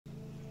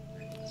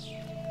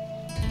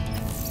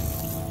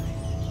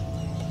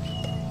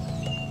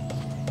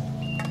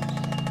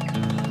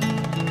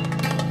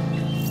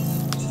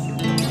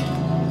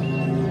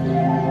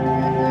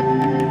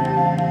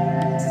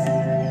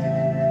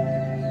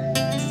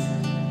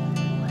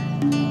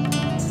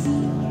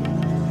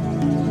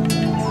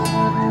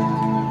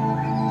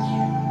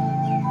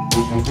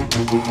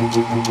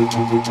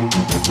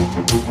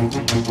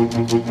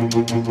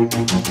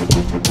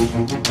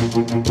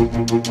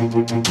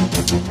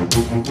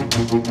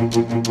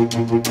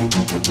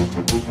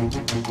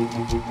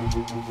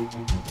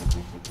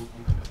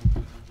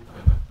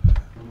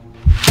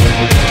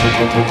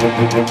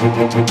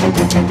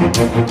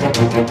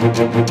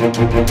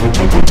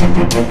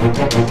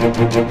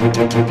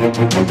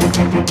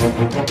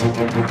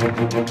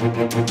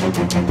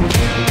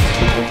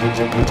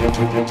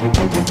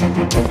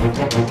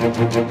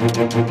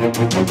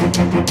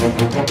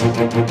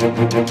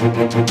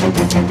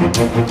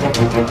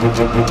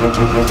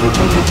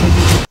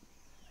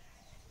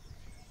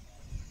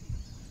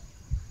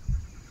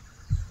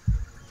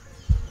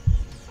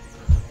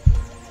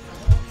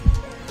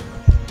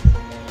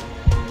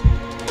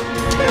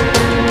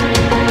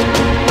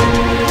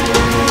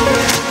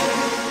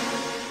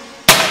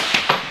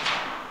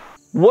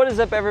What is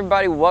up,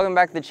 everybody? Welcome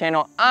back to the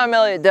channel. I'm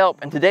Elliott Delp,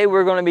 and today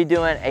we're going to be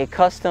doing a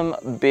custom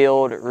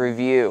build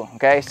review.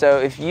 Okay, so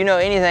if you know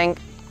anything,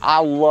 I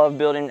love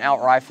building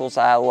out rifles.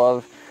 I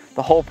love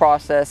the whole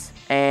process,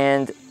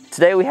 and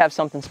today we have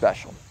something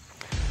special.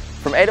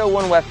 From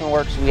 801 Weapon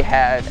Works, we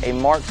have a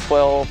Mark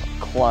 12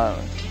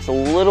 clone. It's a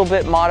little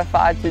bit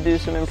modified to do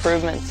some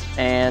improvements,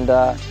 and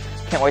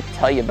can't wait to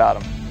tell you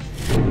about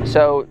them.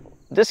 So,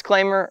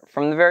 disclaimer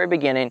from the very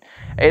beginning,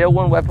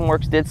 801 Weapon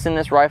Works did send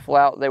this rifle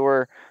out. They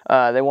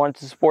wanted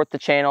to support the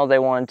channel. They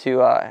wanted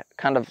to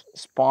kind of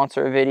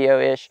sponsor a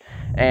video-ish,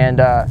 and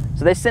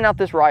so they sent out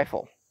this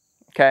rifle.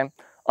 Okay,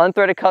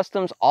 Unthreaded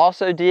Customs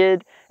also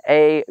did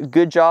a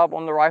good job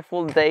on the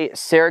rifle. They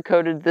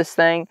Cerakoted this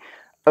thing.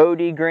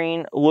 OD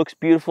green, looks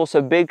beautiful. So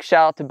big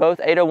shout out to both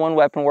 801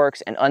 Weapon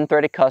Works and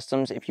Unthreaded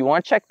Customs. If you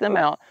want to check them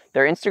out,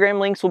 their Instagram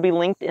links will be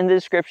linked in the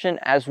description,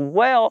 as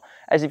well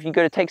as if you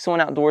go to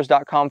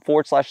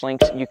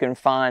takesomeoneoutdoors.com/links, you can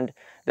find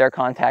their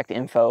contact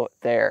info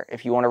there.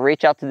 If you want to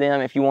reach out to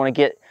them, if you want to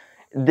get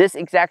this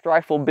exact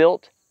rifle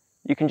built,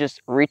 you can just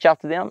reach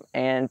out to them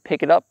and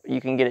pick it up. You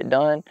can get it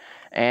done,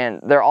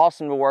 and they're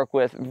awesome to work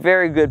with.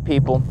 Very good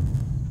people.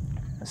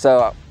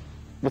 So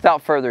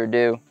without further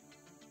ado,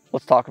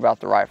 let's talk about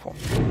the rifle.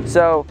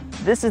 So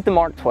this is the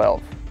Mark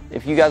 12.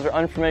 If you guys are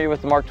unfamiliar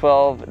with the Mark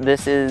 12,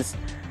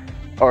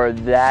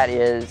 that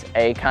is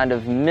a kind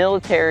of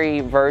military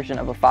version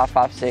of a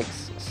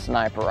 5.56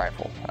 sniper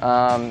rifle.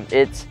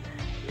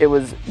 It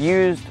was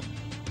used,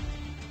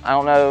 I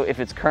don't know if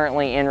it's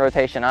currently in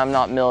rotation, I'm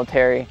not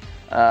military,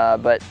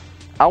 but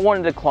I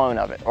wanted a clone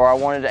of it, or I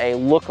wanted a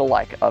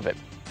look-alike of it.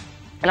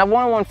 And I've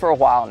wanted one for a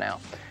while now.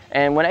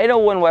 And when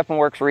 801 Weapon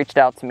Works reached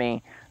out to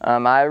me,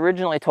 I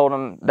originally told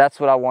them that's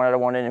what I wanted. I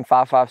wanted in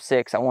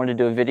 5.56. I wanted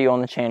to do a video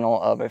on the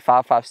channel of a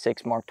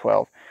 5.56 Mark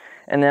 12.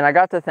 And then I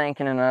got to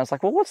thinking, and I was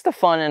like, well, what's the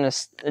fun in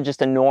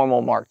just a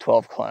normal Mark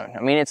 12 clone? I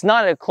mean, it's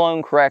not a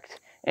clone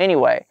correct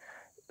anyway,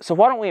 so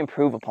why don't we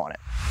improve upon it?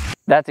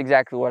 That's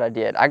exactly what I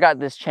did. I got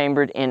this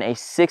chambered in a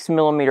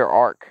 6mm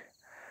ARC,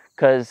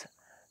 because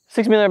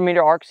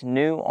 6mm ARC's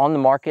new on the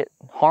market.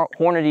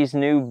 Hornady's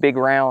new big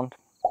round.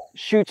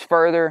 Shoots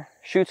further,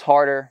 shoots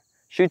harder,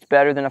 shoots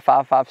better than a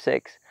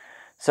 5.56.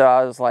 So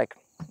I was like,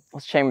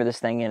 let's chamber this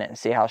thing in it and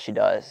see how she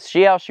does.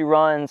 See how she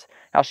runs,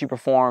 how she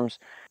performs,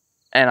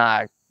 and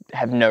I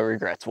have no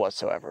regrets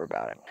whatsoever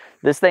about it.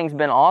 This thing's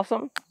been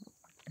awesome.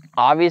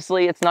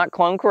 Obviously, it's not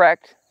clone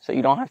correct, so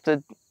you don't have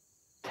to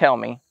tell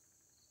me.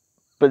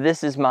 But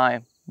this is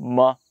my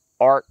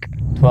ARC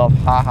 12,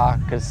 haha,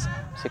 because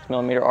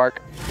 6mm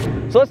ARC.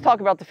 So let's talk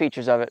about the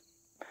features of it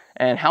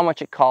and how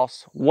much it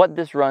costs, what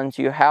this runs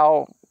you,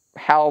 how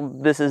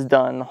this is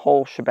done, the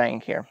whole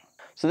shebang here.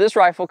 So this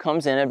rifle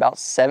comes in at about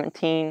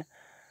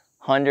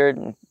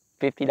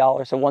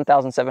 $1,750, so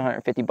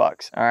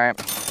 $1,750, all right?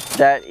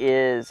 That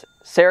is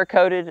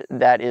Cerakoted,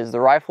 that is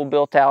the rifle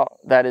built out,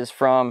 that is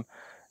from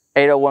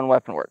 801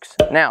 Weapon Works.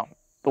 Now,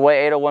 the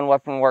way 801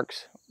 Weapon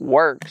Works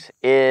works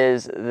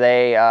is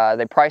they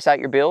price out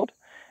your build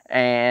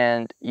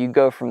and you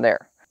go from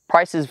there.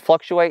 Prices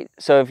fluctuate,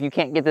 so if you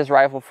can't get this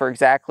rifle for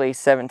exactly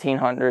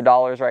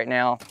 $1,700 right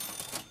now,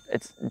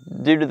 it's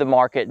due to the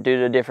market, due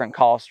to different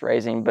cost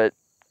raising, but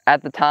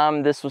at the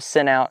time this was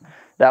sent out,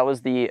 that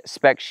was the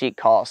spec sheet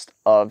cost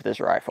of this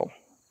rifle.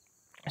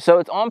 So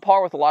it's on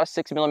par with a lot of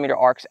 6mm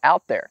ARCs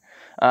out there.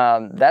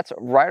 That's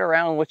right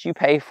around what you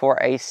pay for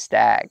a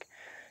Stag.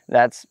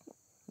 That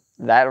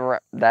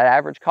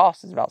average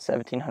cost is about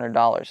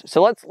 $1,700.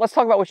 So let's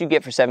talk about what you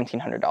get for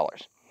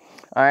 $1,700.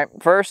 All right,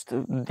 first,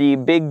 the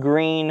big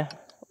green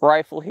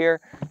rifle here,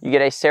 you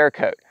get a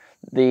Cerakote.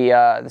 The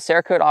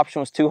Cerakote option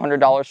was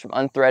 $200 from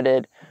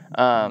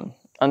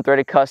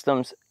Unthreaded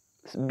Customs.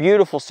 It's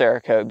beautiful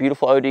Cerakote,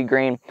 beautiful OD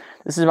green.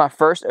 This is my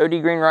first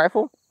OD green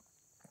rifle,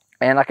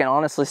 and I can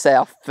honestly say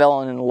I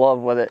fell in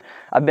love with it.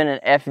 I've been an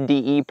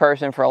FDE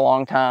person for a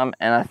long time,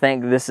 and I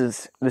think this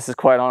has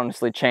quite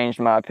honestly changed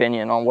my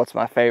opinion on what's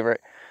my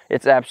favorite.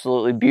 It's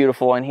absolutely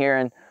beautiful, and here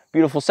in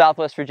beautiful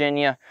Southwest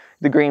Virginia,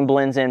 the green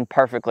blends in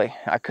perfectly.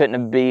 I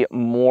couldn't be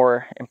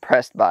more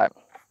impressed by it.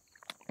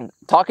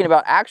 Talking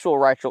about actual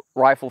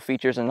rifle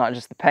features and not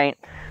just the paint,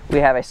 we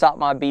have a SOP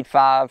Mod Bead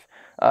 5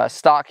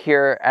 stock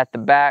here at the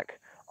back.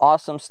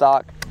 Awesome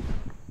stock.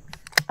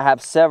 I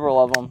have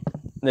several of them.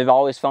 They've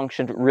always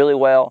functioned really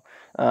well.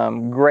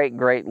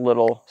 Great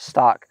little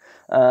stock.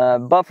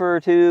 Buffer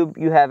tube,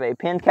 you have a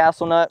pinned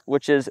castle nut,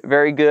 which is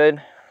very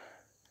good.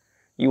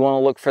 You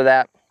want to look for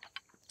that.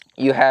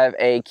 You have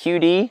a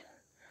QD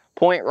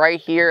point right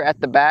here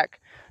at the back.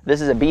 This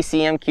is a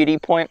BCM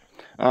QD point.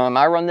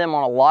 I run them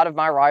on a lot of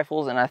my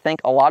rifles, and I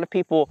think a lot of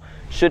people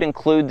should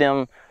include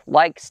them,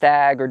 like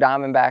Stag or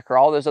Diamondback or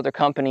all those other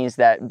companies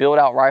that build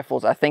out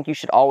rifles. I think you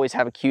should always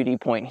have a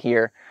QD point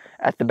here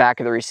at the back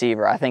of the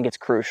receiver. I think it's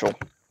crucial.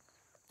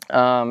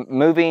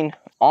 Moving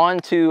on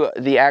to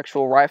the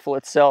actual rifle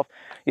itself,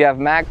 you have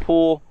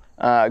Magpul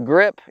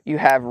grip, you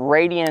have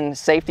Radian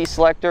safety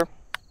selector,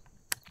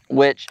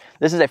 which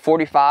this is a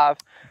 45,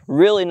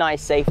 really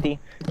nice safety.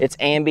 It's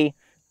ambi,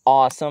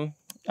 awesome.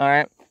 All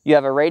right, you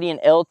have a Radian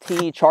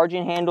LT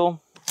charging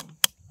handle.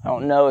 I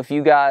don't know if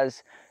you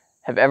guys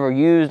have ever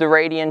used a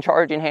Radian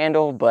charging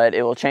handle, but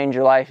it will change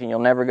your life and you'll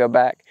never go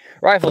back.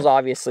 Rifle's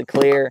obviously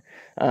clear.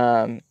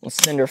 Let's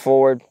send her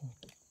forward.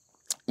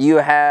 You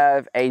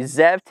have a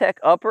ZevTech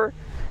upper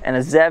and a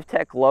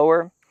ZevTech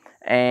lower,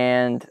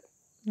 and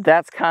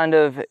that's kind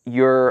of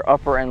your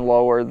upper and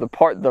lower.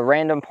 The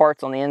random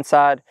parts on the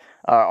inside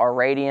are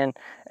Radian,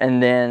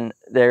 and then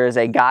there's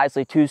a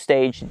Geisley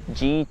 2-stage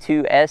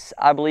G2S,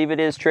 I believe it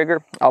is,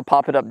 trigger. I'll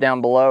pop it up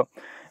down below.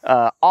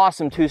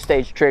 Awesome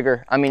 2-stage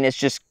trigger. I mean, it's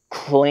just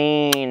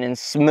clean and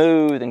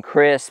smooth and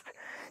crisp.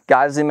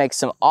 Geisley makes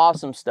some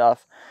awesome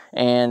stuff,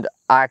 and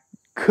I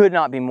could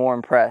not be more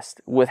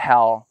impressed with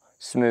how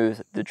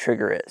smooth the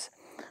trigger is.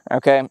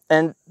 Okay,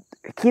 and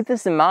keep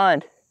this in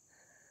mind.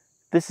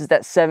 This is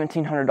that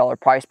 $1,700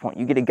 price point.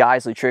 You get a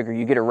Geisley trigger,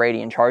 you get a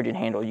Radian charging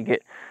handle, you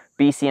get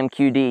BCM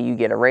QD, you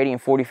get a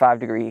Radian 45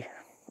 degree.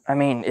 I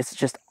mean, it's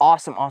just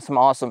awesome, awesome,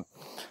 awesome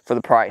for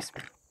the price.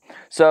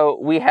 So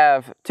we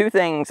have two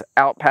things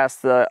out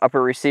past the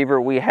upper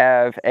receiver. We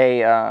have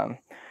a,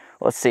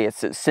 let's see,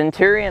 it's a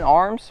Centurion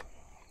Arms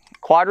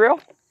quad rail.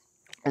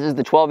 This is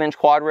the 12-inch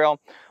quad rail.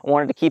 I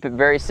wanted to keep it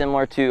very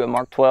similar to a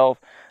Mark 12.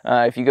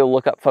 If you go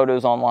look up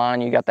photos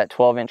online, you got that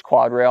 12-inch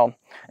quad rail,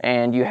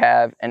 and you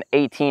have an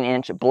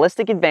 18-inch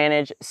Ballistic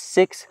Advantage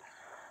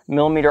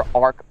 6mm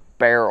ARC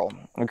barrel,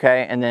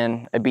 okay, and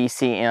then a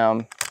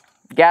BCM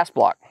gas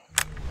block.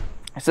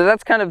 So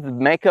that's kind of the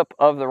makeup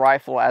of the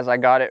rifle as I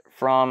got it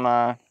from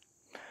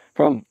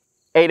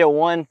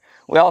 801.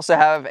 We also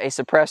have a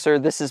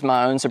suppressor. This is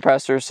my own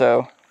suppressor,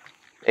 so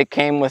it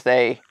came with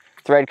a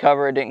thread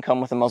cover. It didn't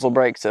come with a muzzle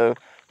brake, so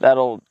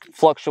that'll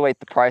fluctuate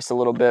the price a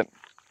little bit.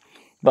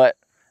 But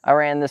I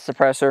ran this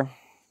suppressor.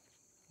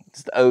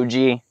 It's the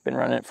OG. Been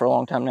running it for a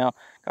long time now.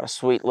 Got a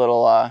sweet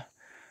little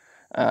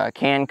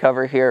can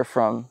cover here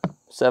from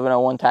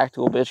 701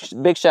 Tactical.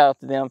 Big shout out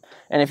to them.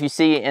 And if you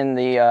see in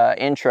the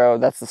intro,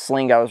 that's the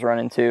sling I was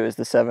running too, is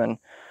the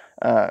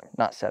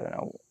not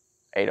 70,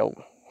 80.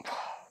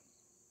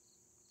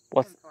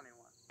 What's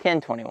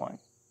 1021?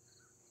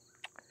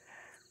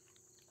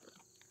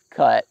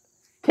 Cut.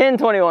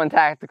 1021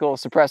 Tactical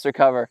suppressor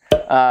cover.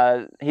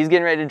 He's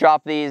getting ready to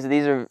drop these.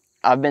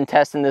 I've been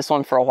testing this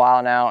one for a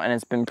while now, and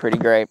it's been pretty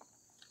great.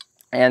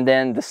 And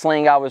then the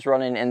sling I was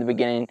running in the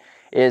beginning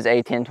is a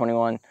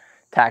 1021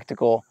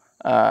 Tactical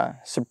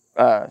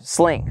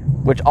sling,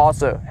 which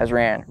also has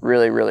ran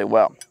really, really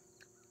well.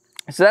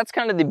 So that's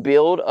kind of the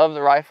build of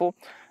the rifle.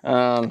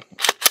 I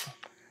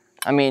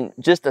mean,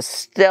 just a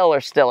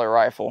stellar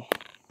rifle.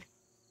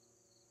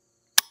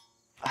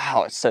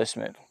 Oh, it's so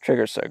smooth.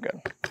 Trigger's so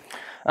good.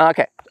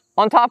 Okay,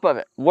 on top of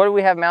it, what do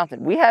we have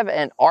mounted? We have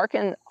an ARC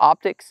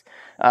Optics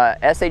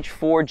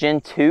SH4 Gen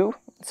 2.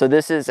 So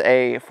this is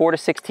a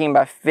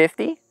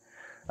 4-16x50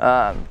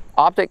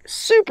 optic,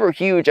 super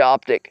huge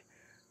optic.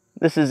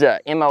 This is a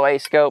MOA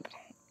scope.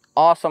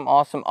 Awesome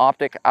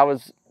optic. I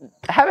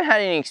haven't had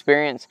any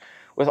experience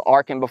with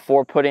ARCing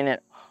before putting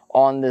it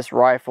on this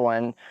rifle,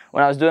 and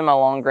when I was doing my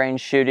long range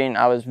shooting,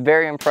 I was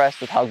very impressed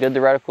with how good the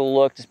reticle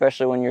looked,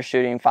 especially when you're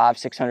shooting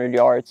 500-600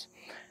 yards.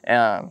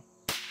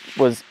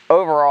 Was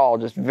overall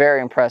just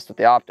very impressed with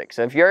the optics.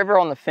 So if you're ever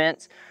on the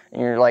fence and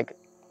you're like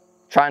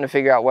trying to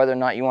figure out whether or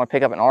not you want to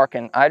pick up an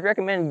ARCing, I'd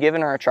recommend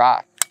giving her a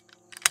try,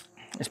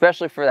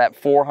 especially for that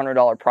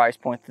 $400 price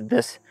point that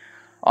this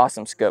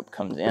awesome scope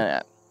comes in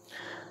at.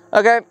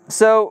 Okay,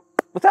 so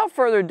without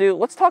further ado,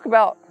 let's talk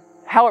about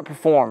how it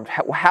performed,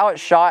 how it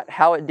shot,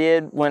 how it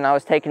did when I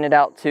was taking it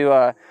out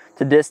to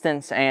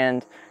distance,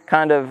 and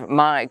kind of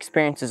my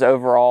experiences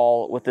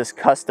overall with this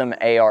custom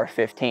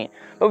AR-15.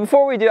 But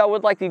before we do, I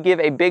would like to give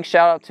a big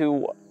shout out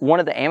to one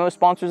of the ammo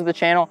sponsors of the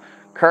channel,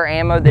 Kerr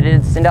Ammo. They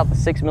did send out the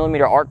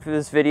 6mm ARC for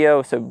this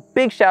video, so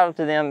big shout out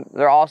to them.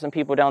 They're awesome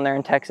people down there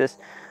in Texas.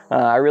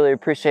 I really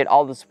appreciate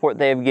all the support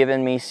they have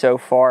given me so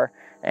far,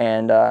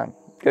 and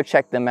go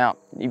check them out.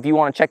 If you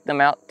want to check them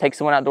out,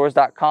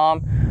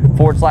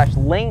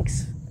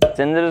 takesomeoneoutdoors.com/links. It's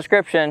in the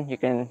description. You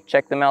can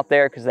check them out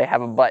there because they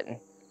have a button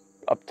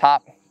up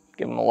top.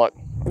 Give them a look.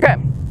 Okay,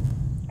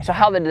 so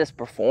how did this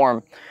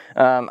perform?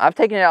 I've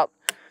taken it out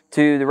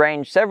to the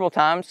range several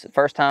times.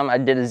 First time I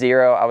did a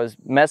 0. I was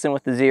messing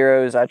with the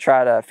zeros. I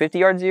tried a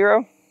 50-yard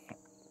 0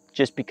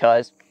 just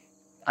because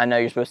I know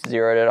you're supposed to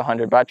 0 it at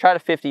 100, but I tried a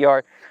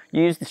 50-yard,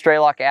 used the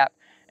Straylock app,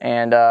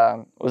 and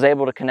was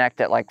able to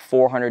connect at like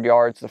 400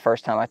 yards the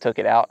first time I took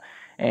it out,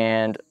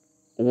 and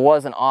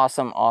was an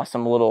awesome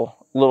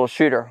little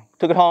shooter.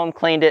 Took it home,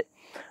 cleaned it,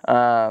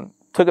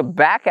 took it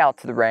back out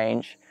to the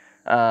range.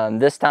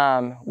 This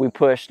time we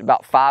pushed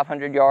about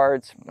 500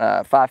 yards,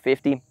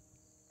 550.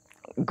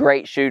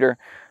 Great shooter.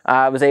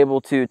 I was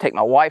able to take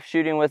my wife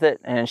shooting with it,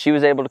 and she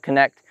was able to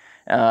connect.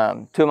 2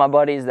 of my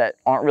buddies that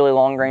aren't really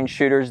long range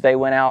shooters, they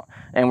went out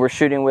and were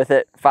shooting with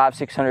it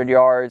 500-600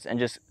 yards and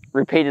just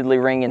repeatedly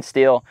ring and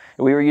steal.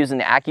 We were using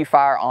the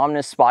AccuFire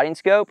Omnis spotting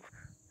scope.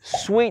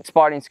 Sweet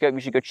spotting scope, you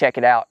should go check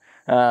it out.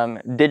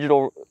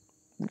 Digital,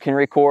 can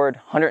record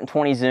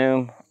 120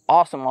 zoom,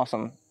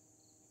 awesome.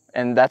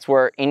 And that's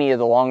where any of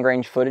the long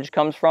range footage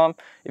comes from.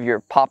 If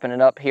you're popping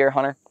it up here,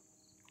 Hunter,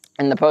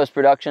 in the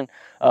post-production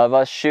of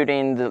us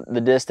shooting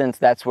the distance,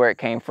 that's where it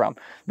came from.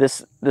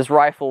 This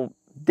rifle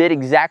did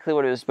exactly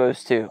what it was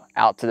supposed to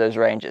out to those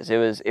ranges.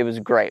 It was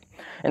great.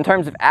 In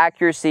terms of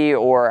accuracy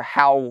or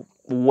how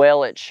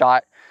well it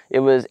shot,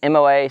 it was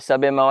MOA,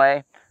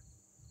 sub-MOA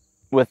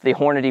with the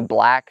Hornady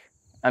Black.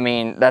 I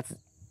mean, that's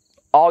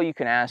all you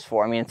can ask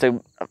for. I mean, it's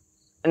an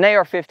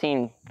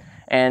AR-15,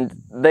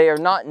 and they are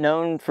not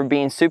known for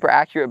being super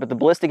accurate, but the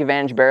ballistic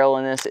advantage barrel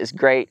in this is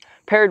great.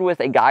 Paired with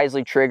a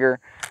Geisley trigger,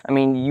 I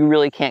mean, you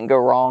really can't go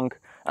wrong.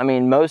 I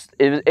mean,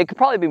 it could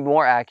probably be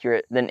more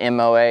accurate than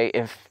MOA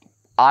if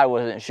I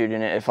wasn't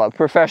shooting it. If a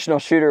professional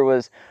shooter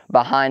was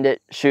behind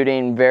it,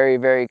 shooting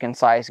very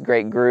concise,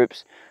 great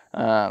groups.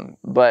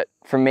 But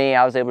for me,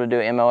 I was able to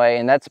do MOA,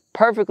 and that's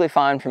perfectly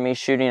fine for me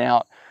shooting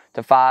out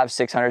to 500,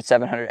 600,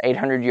 700,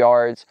 800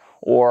 yards,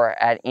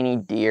 or at any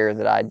deer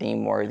that I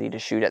deem worthy to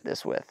shoot at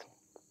this with.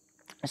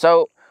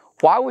 So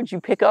why would you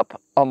pick up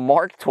a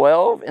Mark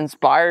 12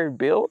 inspired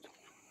build?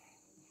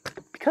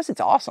 Because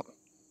it's awesome.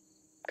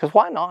 Because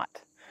why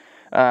not?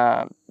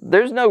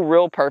 There's no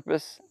real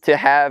purpose to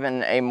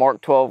having a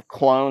Mark 12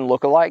 clone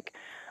lookalike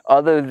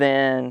other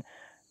than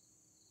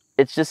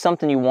it's just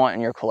something you want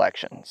in your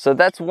collection. So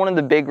that's one of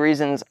the big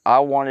reasons I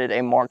wanted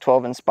a Mark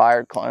 12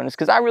 inspired clone, is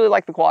because I really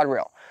like the quad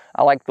rail.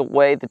 I like the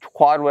way the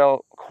quad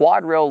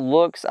rail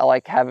looks. I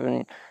like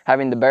having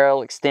the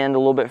barrel extend a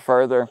little bit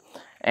further,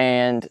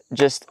 and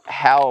just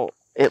how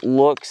it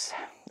looks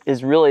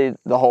is really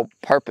the whole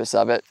purpose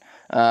of it.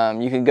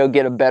 You can go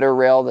get a better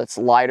rail that's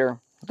lighter,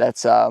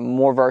 that's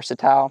more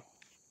versatile.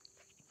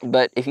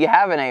 But if you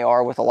have an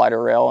AR with a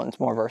lighter rail and it's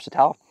more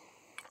versatile,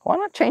 why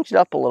not change it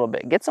up a little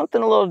bit? Get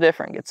something a little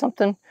different. Get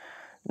something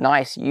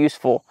nice,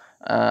 useful,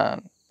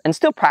 and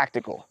still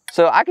practical.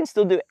 So I can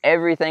still do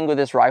everything with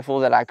this rifle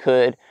that I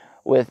could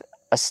with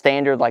a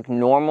standard like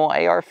normal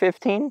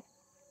AR-15.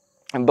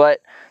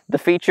 But the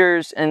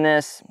features in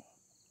this,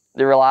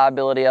 the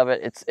reliability of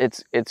it,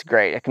 it's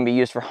great. It can be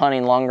used for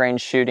hunting, long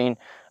range shooting.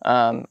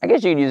 I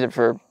guess you could use it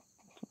for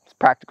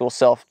practical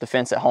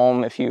self-defense at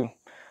home if you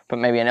put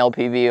maybe an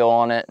LPV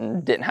on it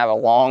and didn't have a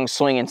long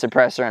swinging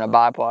suppressor and a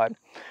bipod.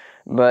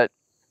 But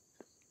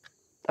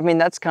I mean,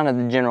 that's kind of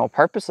the general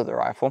purpose of the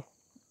rifle.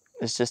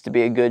 It's just to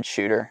be a good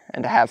shooter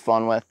and to have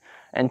fun with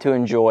and to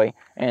enjoy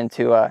and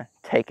to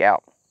take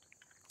out.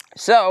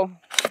 So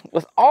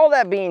with all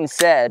that being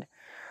said,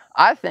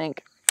 I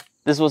think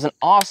this was an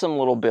awesome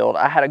little build.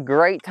 I had a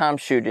great time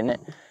shooting it.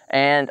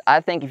 And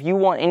I think if you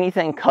want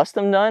anything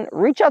custom done,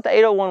 reach out to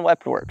 801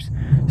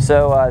 Weaponworks.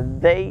 So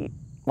they,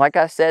 like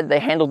I said, they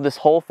handled this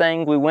whole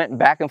thing. We went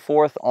back and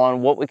forth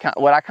on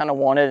what I kind of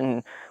wanted,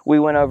 and we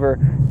went over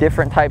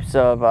different types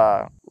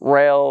of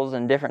rails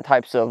and different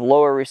types of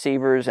lower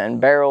receivers and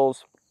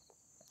barrels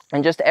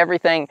and just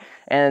everything.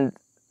 And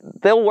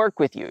they'll work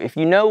with you. If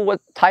you know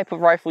what type of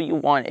rifle you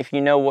want, if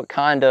you know what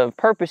kind of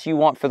purpose you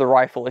want for the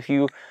rifle, if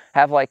you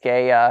have like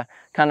a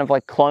kind of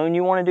like clone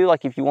you want to do,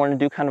 like if you want to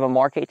do kind of a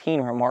Mark 18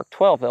 or a Mark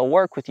 12, they'll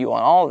work with you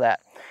on all of that.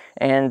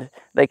 And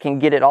they can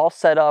get it all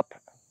set up.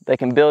 They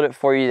can build it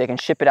for you. They can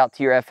ship it out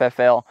to your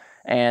FFL.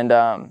 And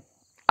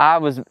I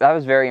was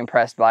very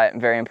impressed by it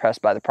and very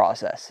impressed by the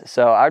process.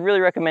 So I'd really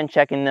recommend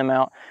checking them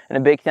out. And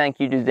a big thank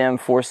you to them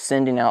for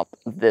sending out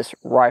this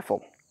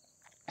rifle.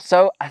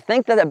 So I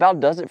think that about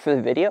does it for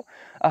the video.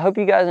 I hope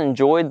you guys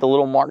enjoyed the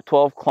little Mark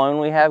 12 clone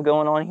we have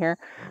going on here.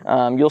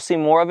 You'll see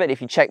more of it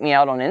if you check me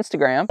out on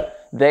Instagram.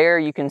 There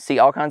you can see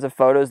all kinds of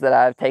photos that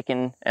I've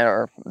taken,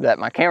 or that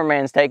my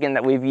cameraman's taken,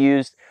 that we've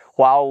used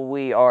while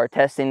we are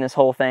testing this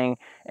whole thing.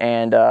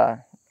 And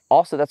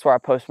also that's where I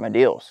post my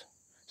deals.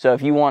 So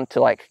if you want to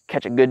like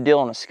catch a good deal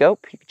on a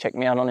scope, you can check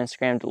me out on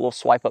Instagram, do a little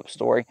swipe up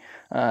story.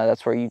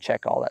 That's where you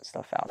check all that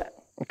stuff out at.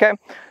 Okay,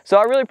 so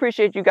I really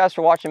appreciate you guys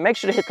for watching. Make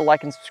sure to hit the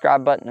like and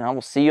subscribe button, and I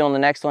will see you on the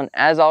next one.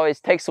 As always,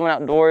 take someone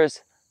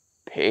outdoors.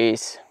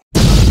 Peace.